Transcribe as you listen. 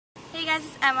guys,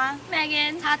 it's Emma,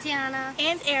 Megan, Tatiana,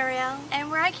 and Ariel,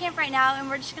 and we're at camp right now, and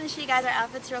we're just going to show you guys our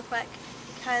outfits real quick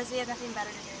because we have nothing better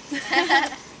to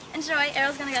do. Enjoy.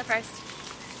 Ariel's going to go first.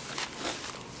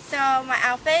 So my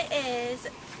outfit is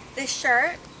this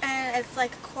shirt, and it's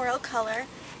like a coral color,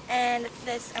 and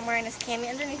I'm wearing this cami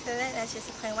underneath of it, and it's just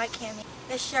a plain white cami.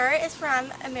 The shirt is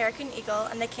from American Eagle,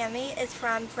 and the cami is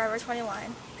from Forever 21.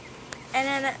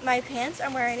 And then my pants,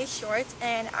 I'm wearing these shorts,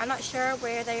 and I'm not sure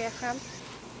where they are from.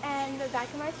 And the back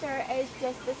of my shirt is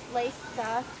just this lace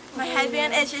stuff. My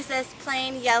headband is just this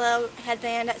plain yellow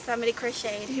headband that somebody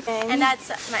crocheted. And that's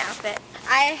my outfit.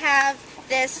 I have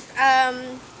this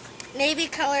navy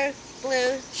color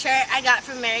blue shirt I got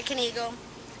from American Eagle.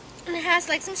 And it has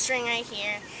like some string right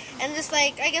here. And just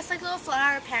like, I guess like little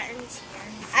flower patterns here.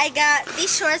 I got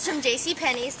these shorts from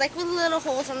JCPenney's, like with little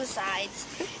holes on the sides.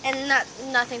 And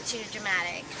nothing too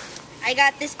dramatic. I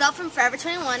got this belt from Forever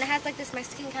 21. It has like this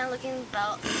Mexican kind of looking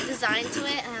belt design to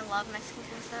it, and I love Mexican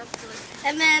kind of stuff.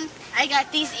 And then I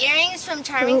got these earrings from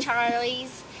Charming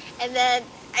Charlie's, and then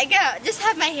I just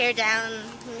have my hair down,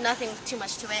 nothing too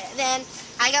much to it. And then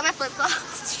I got my flip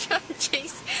flops from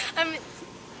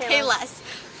Payless.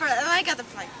 I got them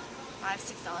for like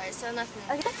 $5-6, so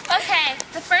nothing. Okay,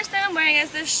 the first thing I'm wearing is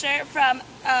this shirt from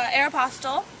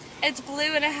Aeropostale. It's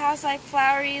blue and it has like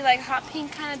flowery, like hot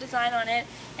pink kind of design on it.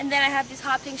 And then I have these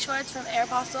hot pink shorts from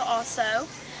Aeropostale also.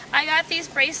 I got these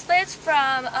bracelets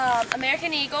from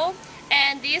American Eagle,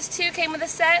 and these two came with a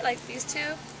set, like these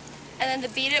two. And then the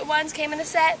beaded ones came in a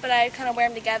set, but I kind of wear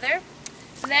them together.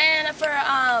 Then for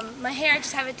my hair, I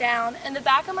just have it down. In the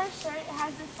back of my shirt, it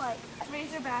has this like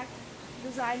razorback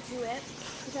design to it,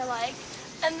 which I like.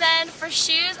 And then for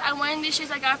shoes, I'm wearing these shoes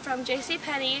I got from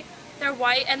JCPenney. They're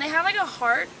white, and they have like a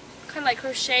heart, kind of like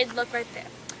crocheted look right there.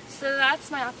 So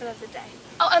that's my outfit of the day.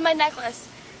 Oh, and my necklace.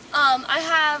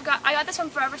 I got this from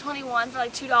Forever 21 for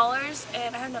like $2,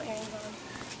 and I have no earrings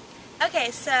on. Okay,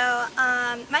 so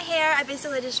my hair, I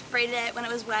basically just braided it when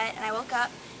it was wet, and I woke up.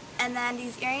 And then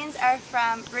these earrings are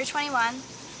from Forever 21.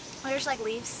 They're just like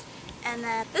leaves. And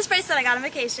then this bracelet I got on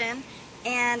vacation,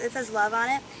 and it says love on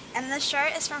it. And then this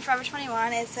shirt is from Forever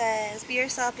 21. It says be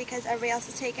yourself because everybody else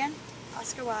is taken.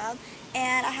 Oscar Wilde.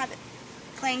 And I have it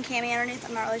plain cami underneath.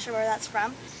 I'm not really sure where that's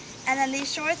from. And then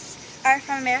these shorts are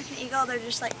from American Eagle. They're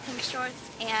just like pink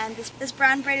shorts. And this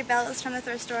brown braided belt is from the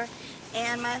thrift store.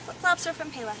 And my flip-flops are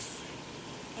from Payless.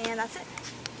 And that's it.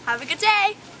 Have a good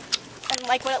day. And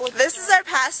like what it looks like. This is our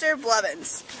pastor,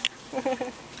 Blevins.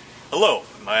 Hello.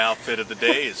 My outfit of the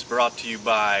day is brought to you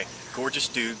by Gorgeous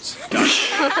Dudes.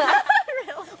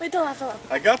 Wait, don't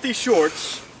laugh. I got these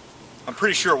shorts. I'm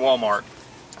pretty sure at Walmart.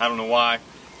 I don't know why,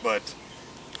 but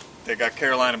they got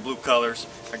Carolina blue colors.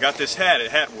 I got this hat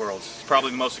at Hat Worlds. It's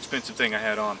probably the most expensive thing I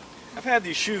had on. I've had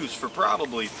these shoes for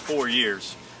probably 4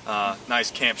 years.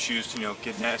 Nice camp shoes, you know,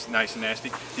 get nice and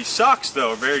nasty. These socks,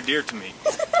 though, are very dear to me.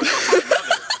 My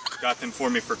mother got them for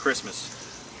me for Christmas.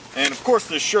 And of course,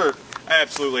 this shirt, I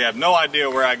absolutely have no idea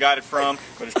where I got it from,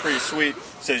 but it's pretty sweet. It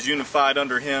says Unified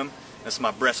under him. That's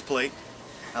my breastplate.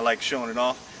 I like showing it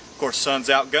off. Of course, sun's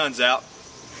out, guns out.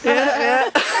 Yeah.